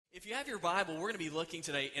If you have your Bible, we're going to be looking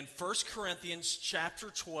today in 1 Corinthians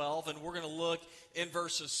chapter 12, and we're going to look in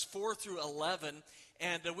verses 4 through 11.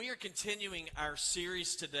 And we are continuing our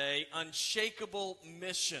series today, Unshakable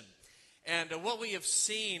Mission. And what we have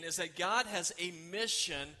seen is that God has a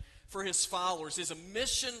mission for his followers. He has a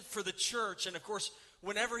mission for the church. And of course,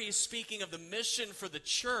 whenever he's speaking of the mission for the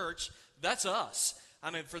church, that's us.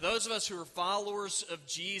 I mean, for those of us who are followers of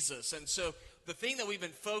Jesus. And so the thing that we've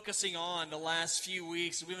been focusing on the last few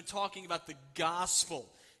weeks, we've been talking about the gospel,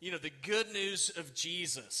 the good news of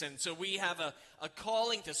Jesus. And so we have a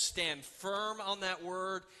calling to stand firm on that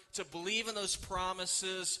word, to believe in those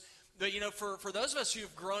promises. But, for those of us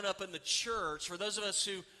who've grown up in the church, for those of us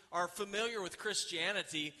who are familiar with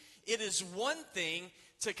Christianity, it is one thing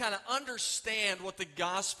to kind of understand what the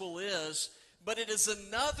gospel is, but it is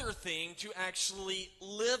another thing to actually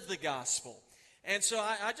live the gospel. And so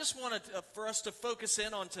I just wanted for us to focus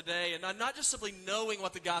in on today, and not just simply knowing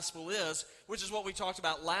what the gospel is, which is what we talked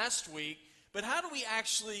about last week, but how do we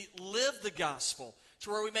actually live the gospel to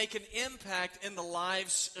where we make an impact in the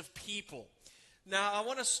lives of people. Now, I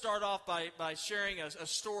want to start off by sharing a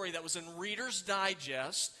story that was in Reader's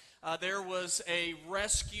Digest. There was a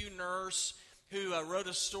rescue nurse who wrote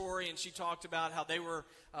a story, and she talked about how they were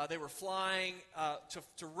flying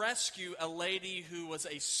to rescue a lady who was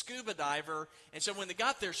a scuba diver. And so when they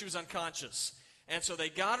got there, she was unconscious. And so they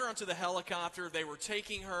got her onto the helicopter. They were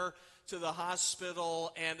taking her to the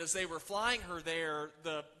hospital. And as they were flying her there,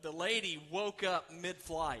 the lady woke up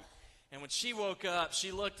mid-flight. And when she woke up,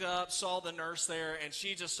 she looked up, saw the nurse there, and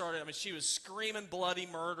she just started, she was screaming bloody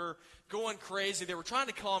murder, going crazy. They were trying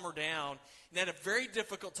to calm her down, and had a very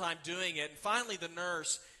difficult time doing it. And finally, the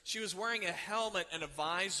nurse, she was wearing a helmet and a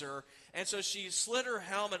visor, and so she slid her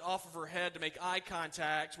helmet off of her head to make eye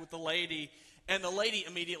contact with the lady, and the lady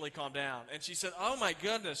immediately calmed down. And she said, "Oh my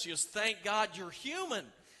goodness," she goes, "thank God you're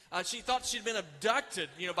human." She thought she'd been abducted,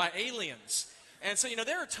 by aliens. And so,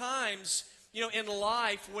 there are times, in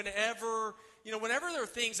life whenever there are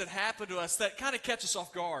things that happen to us that kind of catch us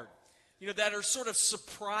off guard, that are sort of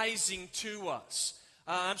surprising to us.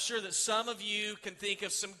 I'm sure that some of you can think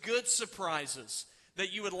of some good surprises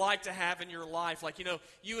that you would like to have in your life. Like,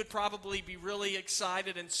 you would probably be really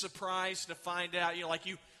excited and surprised to find out, like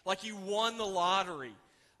you won the lottery.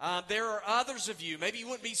 There are others of you, maybe you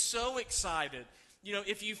wouldn't be so excited,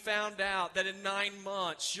 if you found out that in 9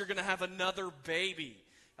 months you're going to have another baby.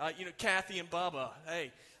 Kathy and Bubba,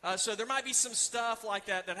 hey. So there might be some stuff like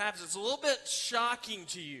that happens. It's a little bit shocking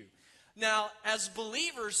to you. Now, as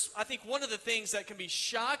believers, I think one of the things that can be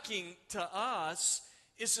shocking to us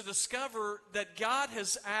is to discover that God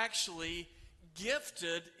has actually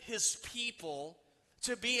gifted his people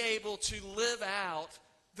to be able to live out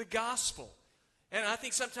the gospel. And I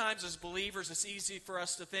think sometimes as believers, it's easy for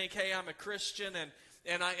us to think, hey, I'm a Christian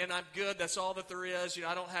and I'm good. That's all that there is.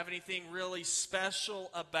 I don't have anything really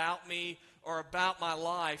special about me or about my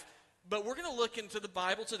life. But we're going to look into the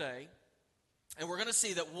Bible today, and we're going to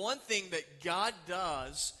see that one thing that God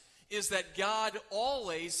does is that God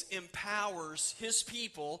always empowers his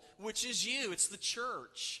people, which is you, it's the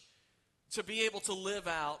church, to be able to live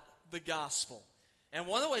out the gospel. And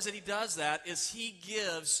one of the ways that he does that is he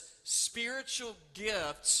gives spiritual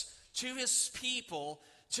gifts to his people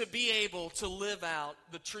to be able to live out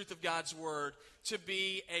the truth of God's word, to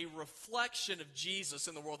be a reflection of Jesus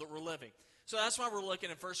in the world that we're living. So that's why we're looking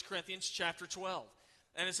at 1 Corinthians chapter 12.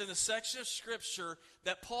 And it's in the section of Scripture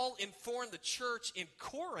that Paul informed the church in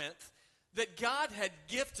Corinth that God had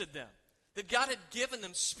gifted them, that God had given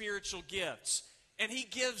them spiritual gifts. And he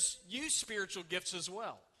gives you spiritual gifts as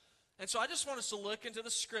well. And so I just want us to look into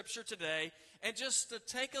the Scripture today and just to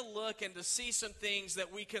take a look and to see some things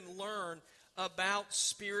that we can learn about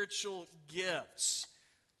spiritual gifts.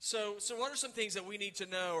 So what are some things that we need to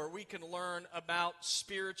know or we can learn about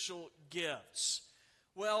spiritual gifts?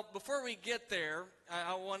 Well, before we get there,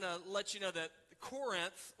 I want to let you know that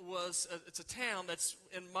Corinth it's a town that's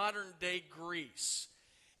in modern-day Greece.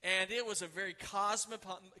 And it was a very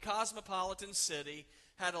cosmopolitan city.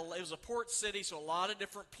 It was a port city, so a lot of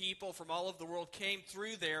different people from all over the world came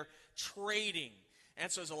through there trading.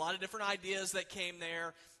 And so there's a lot of different ideas that came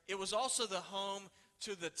there. It was also the home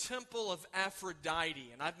to the Temple of Aphrodite.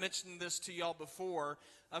 And I've mentioned this to y'all before.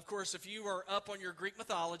 Of course, if you are up on your Greek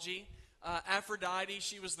mythology, Aphrodite,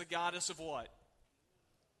 she was the goddess of what?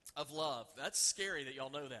 Of love. That's scary that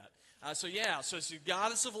y'all know that. So she's the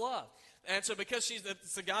goddess of love. And so because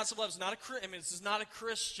it's the goddess of love, this is not a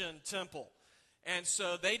Christian temple. And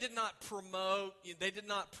so they did not promote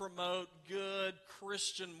good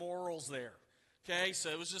Christian morals there. Okay, so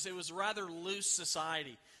it was a rather loose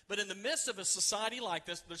society. But in the midst of a society like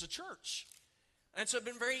this, there's a church. And so it's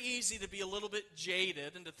been very easy to be a little bit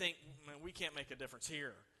jaded and to think, man, we can't make a difference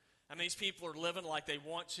here. I mean, these people are living like they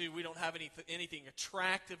want to. We don't have anything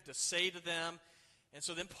attractive to say to them. And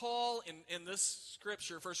so then Paul, in this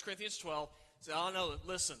scripture, 1 Corinthians 12, says, oh, no,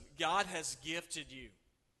 listen, God has gifted you.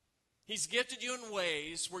 He's gifted you in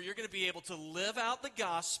ways where you're going to be able to live out the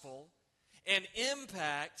gospel and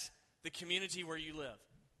impact the community where you live.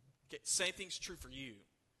 Okay, same thing's true for you.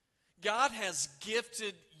 God has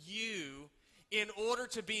gifted you in order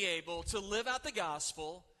to be able to live out the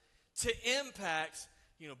gospel, to impact,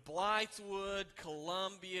 Blythewood,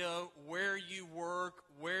 Columbia, where you work,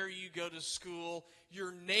 where you go to school,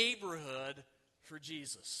 your neighborhood for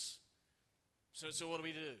Jesus. So what do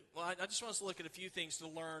we do? Well, I just want us to look at a few things to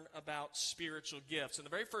learn about spiritual gifts. And the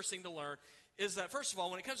very first thing to learn is that, first of all,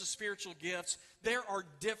 when it comes to spiritual gifts, there are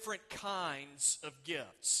different kinds of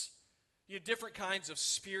gifts. You have different kinds of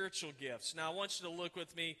spiritual gifts. Now, I want you to look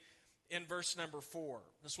with me in verse number 4.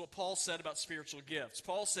 This is what Paul said about spiritual gifts.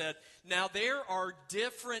 Paul said, now there are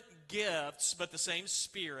different gifts, but the same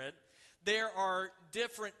Spirit. There are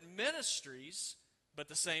different ministries, but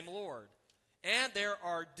the same Lord. And there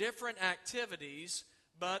are different activities,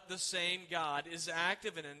 but the same God is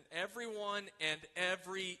active in everyone and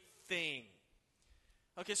everything.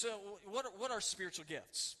 Okay, so what are spiritual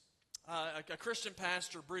gifts? A Christian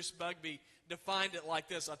pastor, Bruce Bugby, defined it like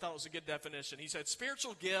this. I thought it was a good definition. He said,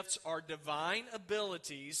 spiritual gifts are divine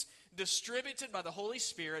abilities distributed by the Holy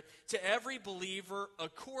Spirit to every believer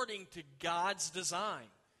according to God's design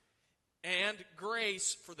and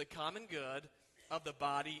grace for the common good of the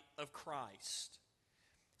body of Christ.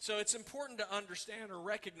 So it's important to understand or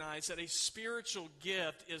recognize that a spiritual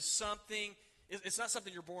gift is something, it's not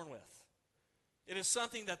something you're born with. It is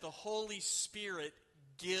something that the Holy Spirit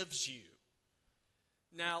gives you.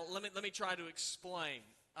 Now, let me try to explain.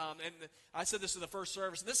 And I said this in the first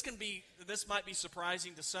service. This might be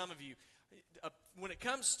surprising to some of you. When it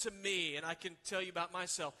comes to me, and I can tell you about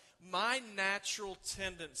myself, my natural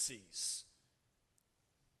tendencies,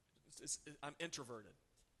 I'm introverted.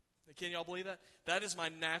 Can y'all believe that? That is my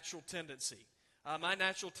natural tendency. My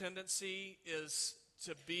natural tendency is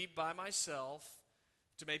to be by myself,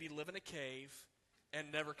 to maybe live in a cave,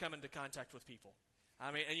 and never come into contact with people.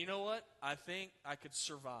 I mean, and you know what? I think I could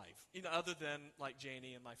survive, other than like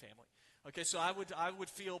Janie and my family. Okay, so I would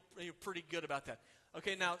feel pretty good about that.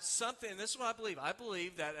 Okay, now and this is what I believe. I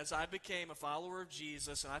believe that as I became a follower of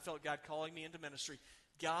Jesus and I felt God calling me into ministry,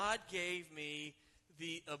 God gave me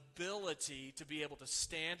the ability to be able to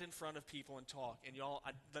stand in front of people and talk. And y'all,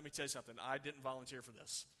 let me tell you something. I didn't volunteer for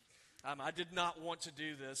this. I did not want to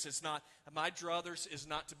do this. It's not, my druthers is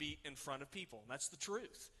not to be in front of people. That's the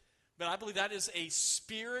truth. But I believe that is a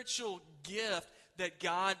spiritual gift that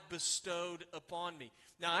God bestowed upon me.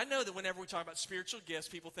 Now, I know that whenever we talk about spiritual gifts,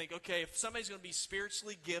 people think, okay, if somebody's going to be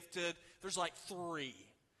spiritually gifted, there's like 3.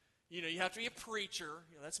 You have to be a preacher.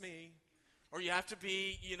 That's me. Or you have to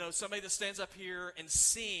be, somebody that stands up here and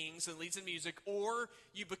sings and leads in music. Or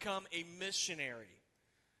you become a missionary.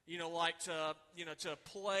 Like to a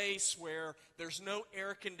place where there's no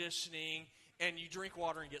air conditioning and you drink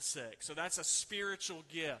water and get sick. So that's a spiritual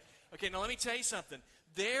gift. Okay, now let me tell you something.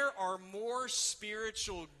 There are more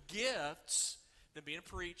spiritual gifts than being a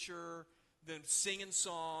preacher, than singing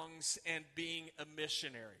songs, and being a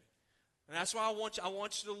missionary. And that's why I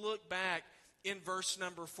want you to look back in verse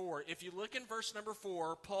number 4. If you look in verse number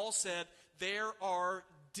 4, Paul said there are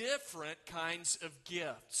different kinds of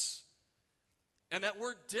gifts. And that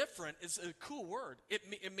word different is a cool word. It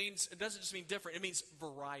doesn't just mean different, it means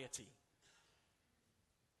variety.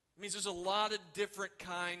 It means there's a lot of different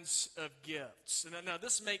kinds of gifts. And now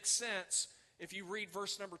this makes sense if you read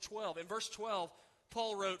verse number 12. In verse 12,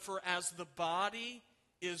 Paul wrote, "For as the body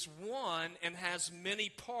is one and has many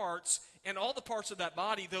parts, and all the parts of that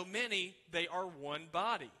body, though many, they are one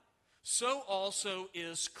body. So also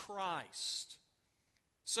is Christ."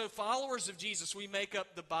 So followers of Jesus, we make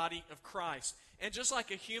up the body of Christ. And just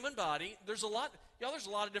like a human body, there's a lot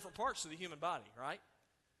of different parts to the human body, right?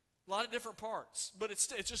 A lot of different parts, but it's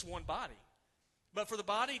just one body. But for the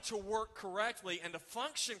body to work correctly and to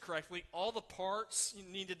function correctly, all the parts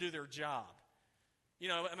need to do their job.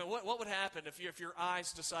 What would happen if your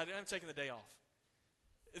eyes decided, I'm taking the day off?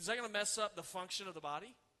 Is that going to mess up the function of the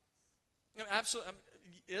body? Absolutely.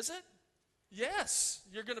 Is it? Yes,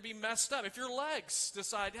 you're going to be messed up. If your legs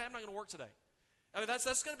decide, hey, I'm not going to work today.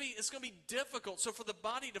 It's going to be difficult. So for the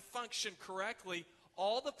body to function correctly,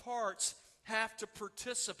 all the parts have to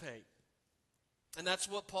participate. And that's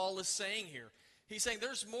what Paul is saying here. He's saying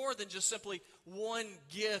there's more than just simply one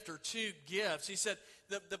gift or 2 gifts. He said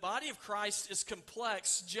the body of Christ is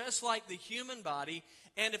complex, just like the human body,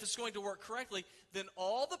 and if it's going to work correctly, then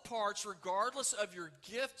all the parts, regardless of your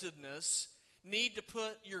giftedness, need to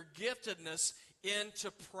put your giftedness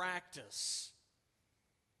into practice.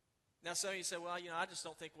 Now, some of you say, well, I just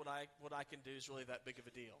don't think what I can do is really that big of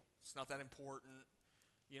a deal. It's not that important.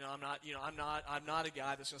 I'm not a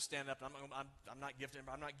guy that's going to stand up. And I'm not gifted.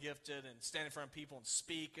 I'm not gifted and stand in front of people and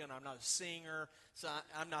speak. And I'm not a singer, so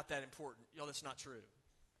I'm not that important. That's not true.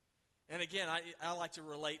 And again, I like to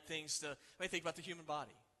relate things to. Think about the human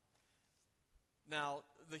body. Now,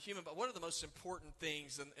 what are the most important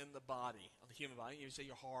things in the body of the human body? You say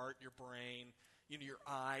your heart, your brain. Your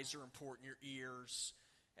eyes are important. Your ears.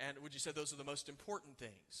 And would you say those are the most important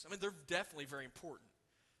things? They're definitely very important.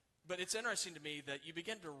 But it's interesting to me that you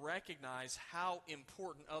begin to recognize how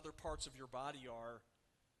important other parts of your body are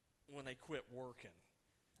when they quit working.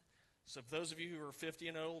 So for those of you who are 50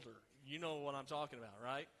 and older, you know what I'm talking about,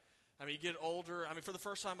 right? You get older. For the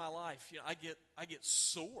first time in my life, I get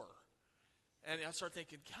sore. And I started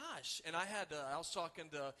thinking, gosh. And I was talking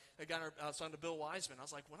to a guy, I was talking to Bill Wiseman. I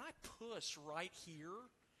was like, when I push right here,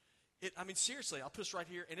 seriously, I'll push right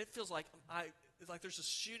here, and it feels like it's like there's a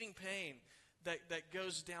shooting pain that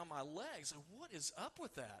goes down my legs. Like, what is up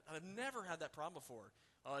with that? I've never had that problem before.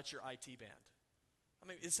 Oh, it's your IT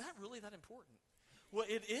band. Is that really that important? Well,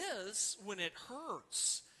 it is when it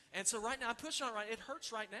hurts. And so right now, I'm pushing on it right. It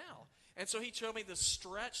hurts right now. And so he showed me the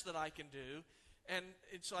stretch that I can do. And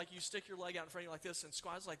it's like you stick your leg out in front of you like this and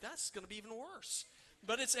squat. I was like, that's going to be even worse.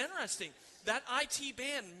 But it's interesting. That IT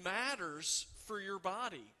band matters for your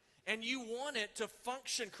body. And you want it to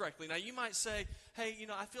function correctly. Now, you might say, hey,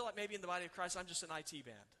 I feel like maybe in the body of Christ, I'm just an IT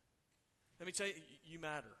band. Let me tell you, you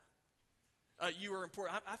matter. You are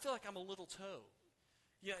important. I feel like I'm a little toe.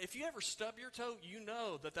 If you ever stub your toe, you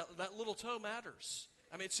know that little toe matters.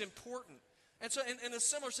 It's important. And so in a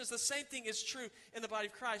similar sense, the same thing is true in the body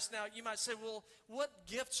of Christ. Now, you might say, well, what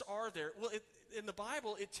gifts are there? Well, in the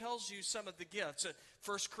Bible, it tells you some of the gifts.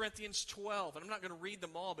 1 Corinthians 12, and I'm not going to read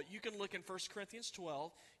them all, but you can look in 1 Corinthians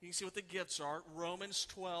 12. You can see what the gifts are. Romans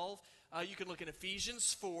 12. You can look in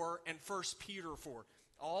Ephesians 4 and 1 Peter 4.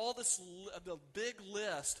 All this, the big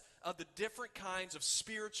list of the different kinds of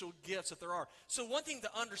spiritual gifts that there are. So one thing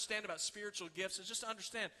to understand about spiritual gifts is just to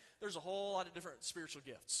understand there's a whole lot of different spiritual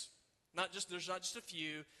gifts. There's not just a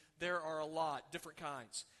few. There are a lot, different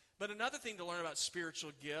kinds. But another thing to learn about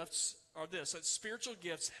spiritual gifts are this: that spiritual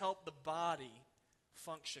gifts help the body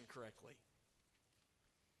function correctly.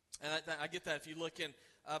 And I get that if you look in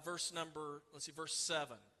verse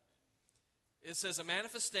 7. It says, a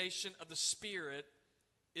manifestation of the Spirit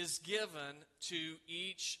is given to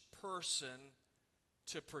each person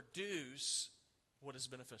to produce what is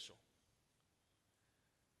beneficial.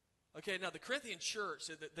 Okay, now the Corinthian church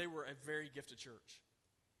said that they were a very gifted church.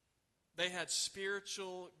 They had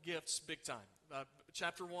spiritual gifts big time.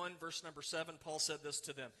 Chapter 1, verse number 7, Paul said this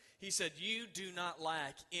to them. He said, you do not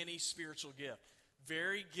lack any spiritual gift.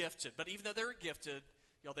 Very gifted. But even though they were gifted,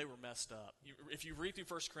 they were messed up. If you read through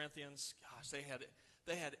 1 Corinthians, gosh,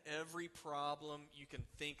 they had every problem you can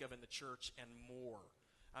think of in the church and more.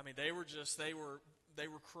 They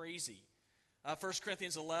were crazy. 1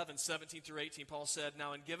 Corinthians 11, 17 through 18, Paul said,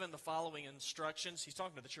 now, and given the following instructions, he's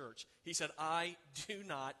talking to the church. He said, I do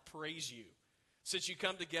not praise you, since you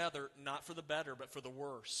come together not for the better, but for the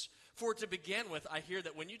worse. For to begin with, I hear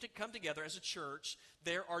that when you come together as a church,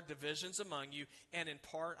 there are divisions among you, and in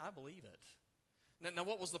part, I believe it. Now,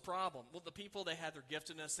 what was the problem? Well, the people, they had their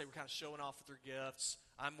giftedness. They were kind of showing off with their gifts.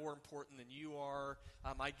 I'm more important than you are.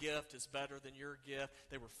 My gift is better than your gift.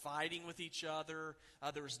 They were fighting with each other.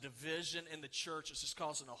 There was division in the church. It's just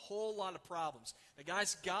causing a whole lot of problems. Now,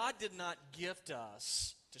 guys, God did not gift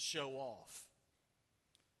us to show off.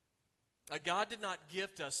 God did not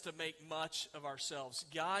gift us to make much of ourselves.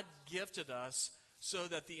 God gifted us so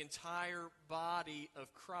that the entire body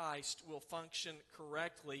of Christ will function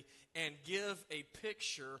correctly and give a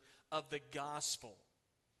picture of the gospel.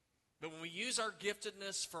 But when we use our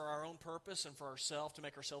giftedness for our own purpose and for ourselves to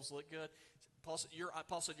make ourselves look good, Paul said you're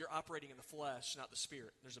operating in the flesh, not the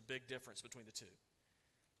Spirit. There's a big difference between the two.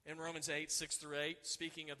 In Romans 8, 6 through 8,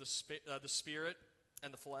 speaking of the Spirit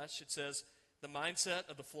and the flesh, it says, the mindset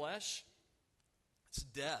of the flesh, it's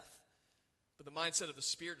death. But the mindset of the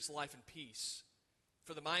Spirit is life and peace.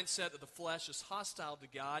 For the mindset of the flesh is hostile to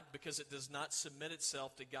God because it does not submit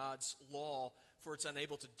itself to God's law, for it's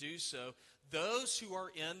unable to do so. Those who are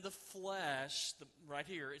in the flesh, right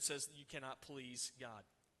here, it says that you cannot please God.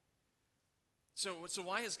 So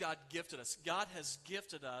why has God gifted us? God has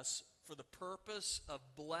gifted us for the purpose of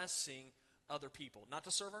blessing other people, not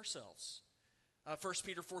to serve ourselves, 1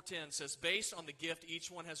 Peter 4:10 says, based on the gift each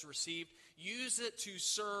one has received, use it to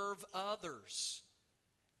serve others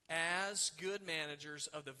as good managers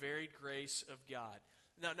of the varied grace of God.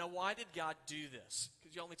 Now, why did God do this?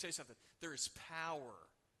 Because let me tell you something. There is power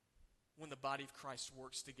when the body of Christ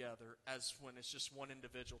works together as when it's just one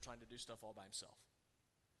individual trying to do stuff all by himself.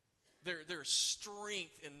 There's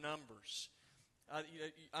strength in numbers.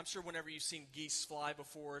 I'm sure whenever you've seen geese fly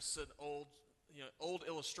before, it's an old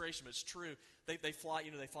illustration, but it's true. They fly,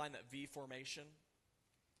 they fly in that V formation.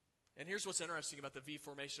 And here's what's interesting about the V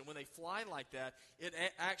formation. When they fly like that, it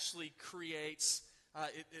actually creates,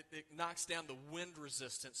 it knocks down the wind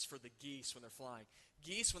resistance for the geese when they're flying.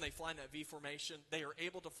 Geese, when they fly in that V formation, they are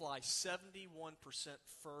able to fly 71%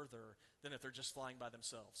 further than if they're just flying by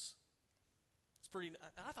themselves.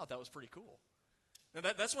 I thought that was pretty cool. Now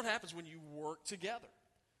that's what happens when you work together.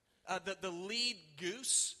 The lead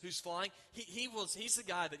goose who's flying, he's the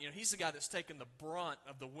guy that's taking the brunt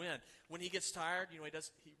of the wind. When he gets tired, he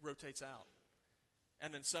does? He rotates out,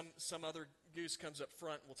 and then some other goose comes up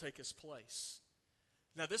front and will take his place.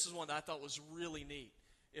 Now this is one that I thought was really neat.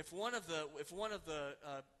 If one of the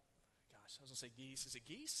geese, is it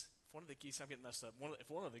geese? If one of the geese, I'm getting messed up. If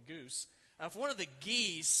one of the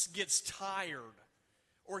geese gets tired,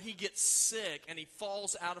 or he gets sick and he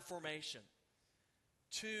falls out of formation,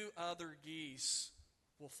 2 other geese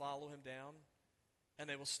will follow him down, and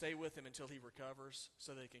they will stay with him until he recovers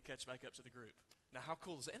so they can catch back up to the group. Now, how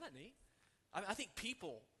cool is that? Isn't that neat? I think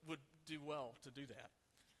people would do well to do that.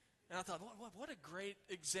 And I thought, what a great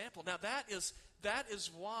example. Now, that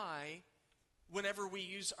is why whenever we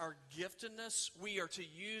use our giftedness, we are to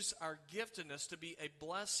use our giftedness to be a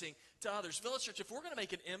blessing to others. Village Church, if we're going to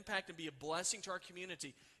make an impact and be a blessing to our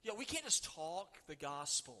community, we can't just talk the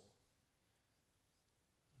gospel.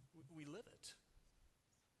 We live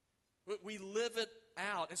it. We live it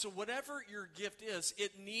out. And so whatever your gift is,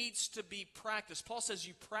 it needs to be practiced. Paul says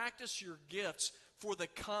you practice your gifts for the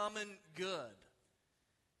common good.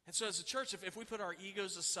 And so as a church, if we put our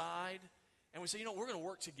egos aside and we say, we're going to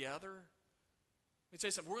work together, let me tell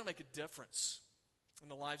you something, we're going to make a difference in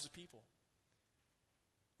the lives of people.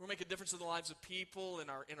 We're going to make a difference in the lives of people, in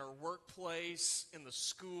our workplace, in the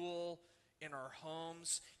school, in our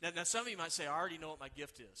homes. Now some of you might say, I already know what my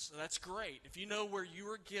gift is. So that's great. If you know where you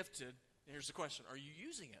are gifted, here's the question, are you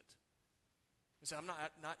using it? You say, I'm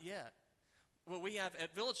not yet. Well, we have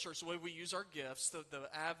at Village Church, the way we use our gifts, the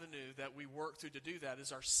avenue that we work through to do that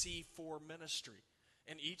is our C4 ministry.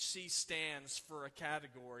 And each C stands for a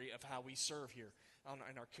category of how we serve here.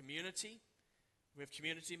 In our community, we have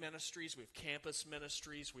community ministries, we have campus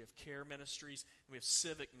ministries, we have care ministries, and we have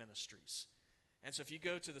civic ministries. And so if you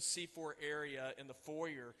go to the C4 area in the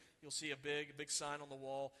foyer, you'll see a big sign on the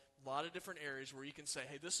wall, a lot of different areas where you can say,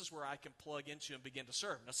 hey, this is where I can plug into and begin to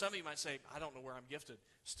serve. Now, some of you might say, I don't know where I'm gifted.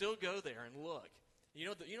 Still go there and look. You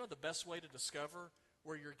know the best way to discover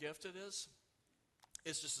where you're gifted is?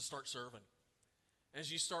 It's just to start serving.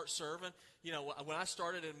 As you start serving, when I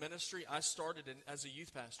started in ministry, I started as a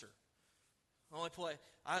youth pastor.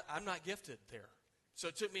 I'm not gifted there. So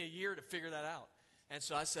it took me a year to figure that out. And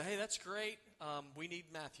so I said, hey, that's great. We need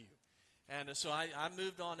Matthew. And so I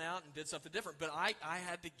moved on out and did something different. But I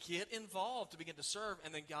had to get involved to begin to serve,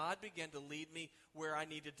 and then God began to lead me where I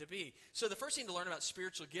needed to be. So the first thing to learn about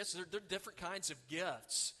spiritual gifts, there are different kinds of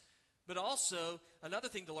gifts. But also, another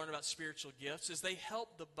thing to learn about spiritual gifts is they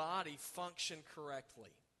help the body function correctly.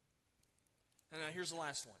 And now here's the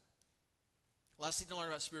last one. Last thing to learn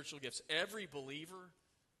about spiritual gifts. Every believer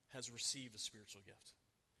has received a spiritual gift.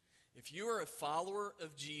 If you are a follower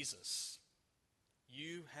of Jesus,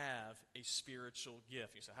 you have a spiritual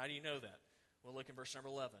gift. You say, how do you know that? Well, look in verse number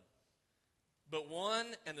 11. But one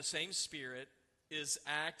and the same Spirit is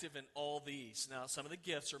active in all these. Now, some of the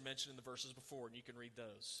gifts are mentioned in the verses before, and you can read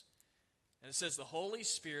those. And it says the Holy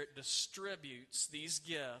Spirit distributes these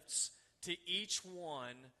gifts to each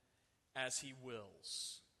one as He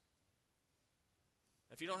wills.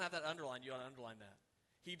 If you don't have that underlined, you ought to underline that.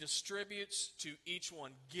 He distributes to each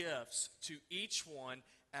one gifts to each one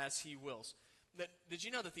as He wills. Did you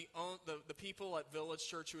know that the people at Village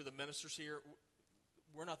Church who are the ministers here,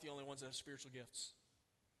 we're not the only ones that have spiritual gifts?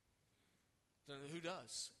 Then who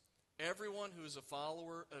does? Everyone who is a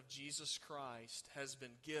follower of Jesus Christ has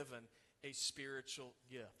been given a spiritual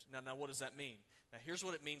gift. Now what does that mean? Now here's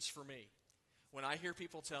what it means for me. When I hear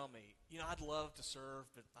people tell me, I'd love to serve,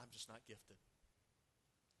 but I'm just not gifted.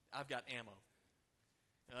 I've got ammo.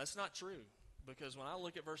 Now that's not true, because when I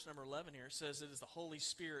look at verse number 11 here, it says it is the Holy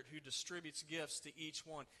Spirit who distributes gifts to each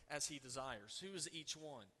one as He desires. Who is each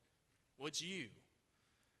one? Well, it's you.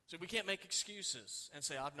 So we can't make excuses and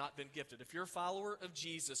say, I've not been gifted. If you're a follower of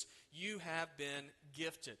Jesus, you have been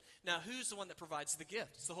gifted. Now, who's the one that provides the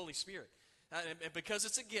gift? It's the Holy Spirit. And because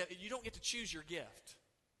it's a gift, you don't get to choose your gift.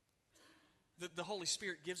 The Holy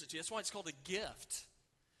Spirit gives it to you. That's why it's called a gift.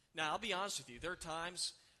 Now, I'll be honest with you. There are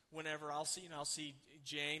times whenever I'll see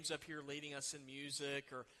James up here leading us in music,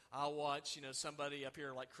 or I'll watch, somebody up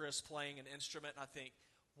here like Chris playing an instrument, and I think,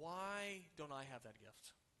 why don't I have that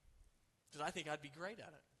gift? Because I think I'd be great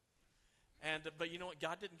at it. But you know what?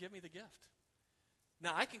 God didn't give me the gift.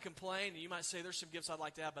 Now, I can complain, and you might say there's some gifts I'd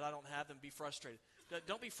like to have, but I don't have them. Be frustrated.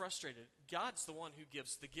 Don't be frustrated. God's the one who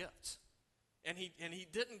gives the gift. And he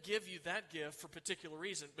didn't give you that gift for a particular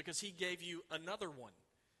reason, because he gave you another one.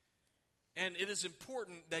 And it is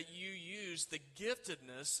important that you use the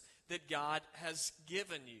giftedness that God has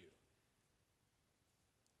given you. You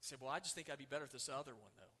say, well, I just think I'd be better at this other one,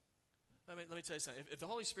 though. Let me tell you something. If the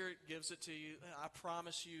Holy Spirit gives it to you, I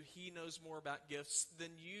promise you he knows more about gifts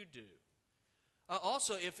than you do.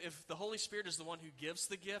 Also, if the Holy Spirit is the one who gives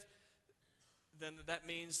the gift, then that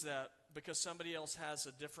means that because somebody else has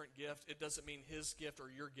a different gift, it doesn't mean his gift or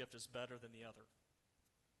your gift is better than the other.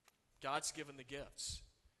 God's given the gifts.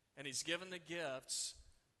 And he's given the gifts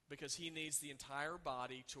because he needs the entire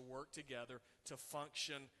body to work together to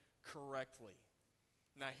function correctly.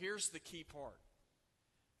 Now, here's the key part.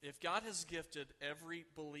 If God has gifted every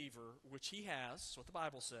believer, which he has, that's what the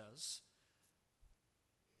Bible says,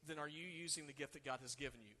 then are you using the gift that God has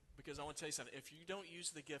given you? Because I want to tell you something. If you don't use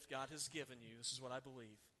the gift God has given you, this is what I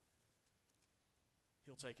believe,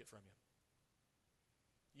 he'll take it from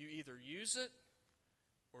you. You either use it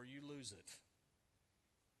or you lose it.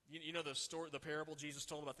 You know the parable Jesus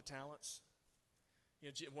told about the talents?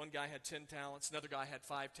 One guy had 10 talents, another guy had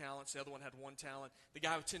 5 talents, the other one had 1 talent. The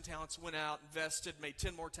guy with 10 talents went out, invested, made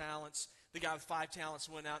 10 more talents. The guy with 5 talents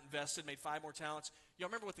went out, invested, made 5 more talents. Y'all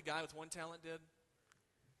remember what the guy with 1 talent did?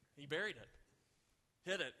 He buried it,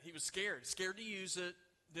 hid it. He was scared to use it,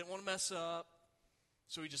 didn't want to mess up,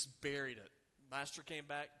 so he just buried it. Master came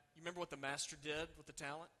back. You remember what the master did with the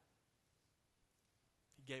talent?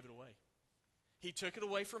 He gave it away. He took it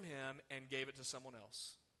away from him and gave it to someone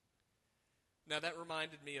else. Now, that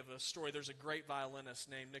reminded me of a story. There's a great violinist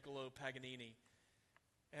named Niccolo Paganini.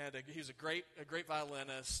 And he was a great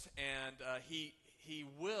violinist, and he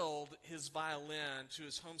willed his violin to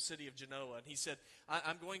his home city of Genoa. And he said,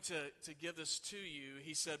 I'm going to give this to you.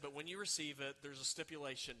 He said, but when you receive it, there's a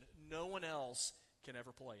stipulation. No one else can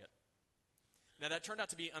ever play it. Now, that turned out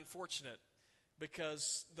to be unfortunate,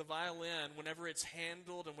 because the violin, whenever it's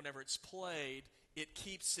handled and whenever it's played, it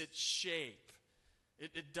keeps its shape.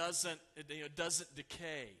 It doesn't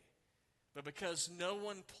decay. But because no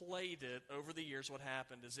one played it over the years, what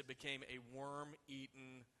happened is it became a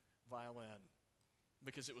worm-eaten violin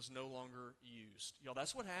because it was no longer used. Y'all,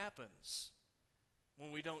 that's what happens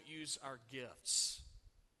when we don't use our gifts.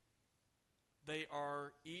 They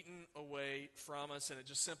are eaten away from us, and it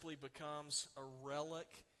just simply becomes a relic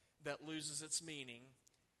that loses its meaning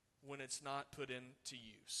when it's not put into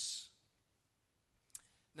use.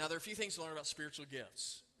 Now, there are a few things to learn about spiritual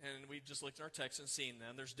gifts, and we've just looked at our text and seen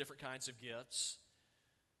them. There's different kinds of gifts.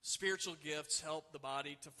 Spiritual gifts help the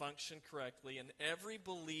body to function correctly, and every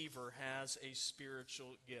believer has a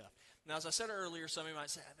spiritual gift. Now, as I said earlier, some of you might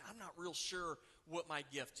say, I'm not real sure what my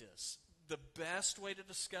gift is. The best way to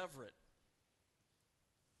discover it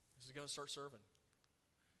is to go and start serving.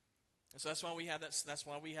 And so that's why we have that's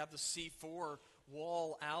why we have the C4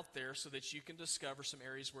 wall out there, so that you can discover some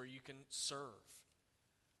areas where you can serve.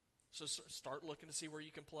 So start looking to see where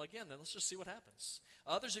you can plug in. Then let's just see what happens.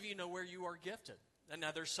 Others of you know where you are gifted. And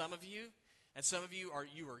now there's some of you, and some of you are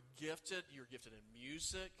gifted. You're gifted in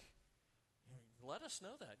music. Let us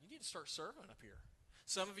know that. You need to start serving up here.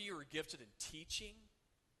 Some of you are gifted in teaching.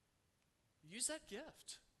 Use that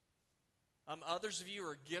gift. Others of you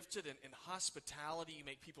are gifted in hospitality. You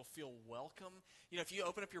make people feel welcome. If you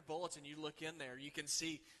open up your bulletin, you look in there, you can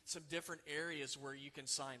see some different areas where you can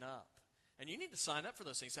sign up. And you need to sign up for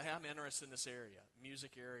those things. Say, hey, I'm interested in this area,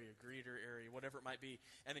 music area, greeter area, whatever it might be.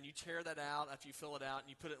 And then you tear that out after you fill it out, and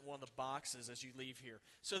you put it in one of the boxes as you leave here,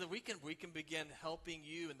 so that we can begin helping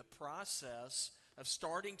you in the process of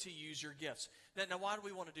starting to use your gifts. Now why do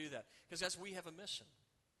we want to do that? Because we have a mission.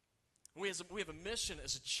 We have a mission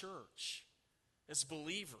as a church, as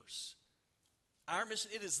believers. Our mission,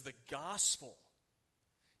 it is the gospel.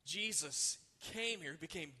 Jesus came here, he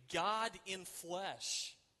became God in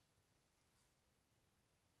flesh.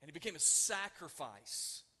 And he became a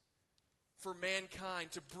sacrifice for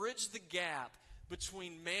mankind to bridge the gap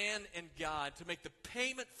between man and God, to make the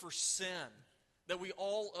payment for sin, that we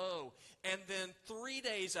all owe. And then 3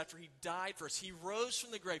 days after he died for us, he rose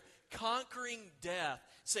from the grave, conquering death,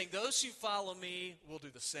 saying, those who follow me will do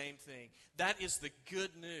the same thing. That is the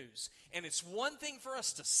good news. And it's one thing for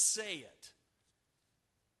us to say it,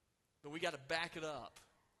 but we got to back it up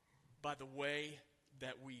by the way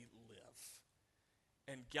that we live.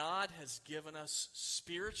 And God has given us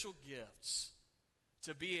spiritual gifts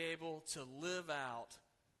to be able to live out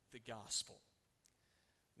the gospel.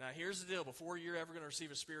 Now, here's the deal. Before you're ever going to receive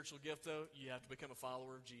a spiritual gift, though, you have to become a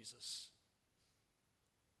follower of Jesus.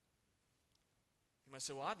 You might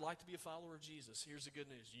say, well, I'd like to be a follower of Jesus. Here's the good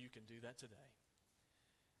news. You can do that today.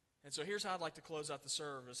 And so here's how I'd like to close out the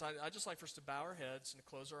service. I'd just like for us to bow our heads and to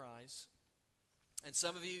close our eyes. And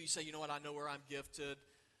some of you say, you know what, I know where I'm gifted.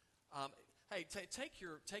 Hey,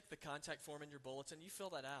 take the contact form in your bulletin. You fill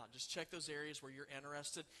that out. Just check those areas where you're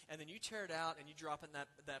interested, and then you tear it out and you drop in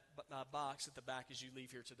that box at the back as you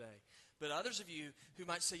leave here today. But others of you who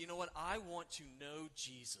might say, you know what, I want to know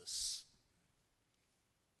Jesus.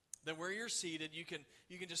 Then where you're seated, you can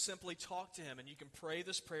just simply talk to him, and you can pray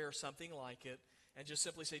this prayer or something like it, and just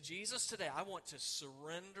simply say, Jesus, today I want to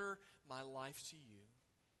surrender my life to you.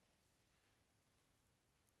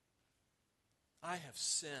 I have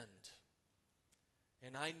sinned.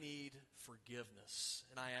 And I need forgiveness.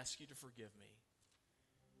 And I ask you to forgive me.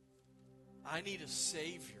 I need a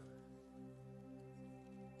Savior.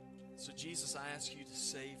 So Jesus, I ask you to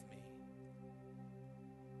save me.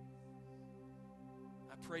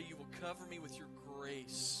 I pray you will cover me with your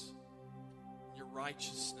grace, your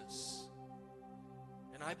righteousness.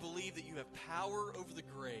 And I believe that you have power over the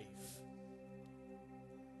grave.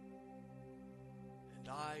 And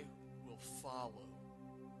I will follow.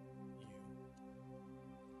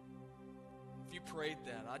 If you prayed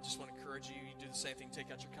that, I just want to encourage you, you do the same thing. Take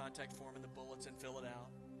out your contact form in the bulletin, fill it out.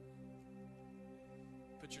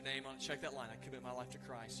 Put your name on it, check that line. I commit my life to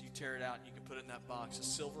Christ. You tear it out and you can put it in that box, a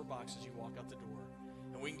silver box, as you walk out the door.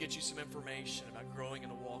 And we can get you some information about growing in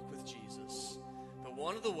a walk with Jesus. But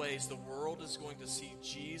one of the ways the world is going to see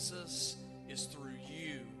Jesus is through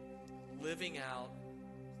you living out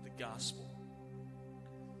the gospel.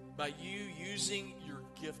 By you using your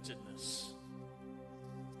giftedness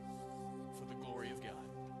for the glory of God.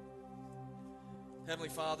 Heavenly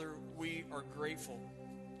Father, we are grateful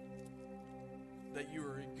that you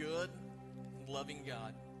are a good and loving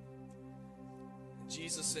God. And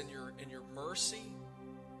Jesus, in your mercy,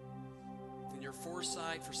 in your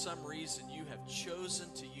foresight, for some reason you have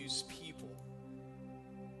chosen to use people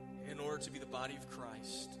in order to be the body of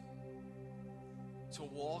Christ. To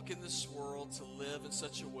walk in this world, to live in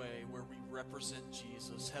such a way where we represent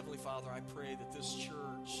Jesus. Heavenly Father, I pray that this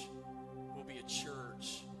church will be a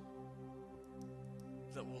church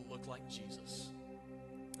that will look like Jesus.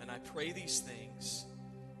 And I pray these things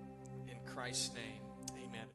in Christ's name.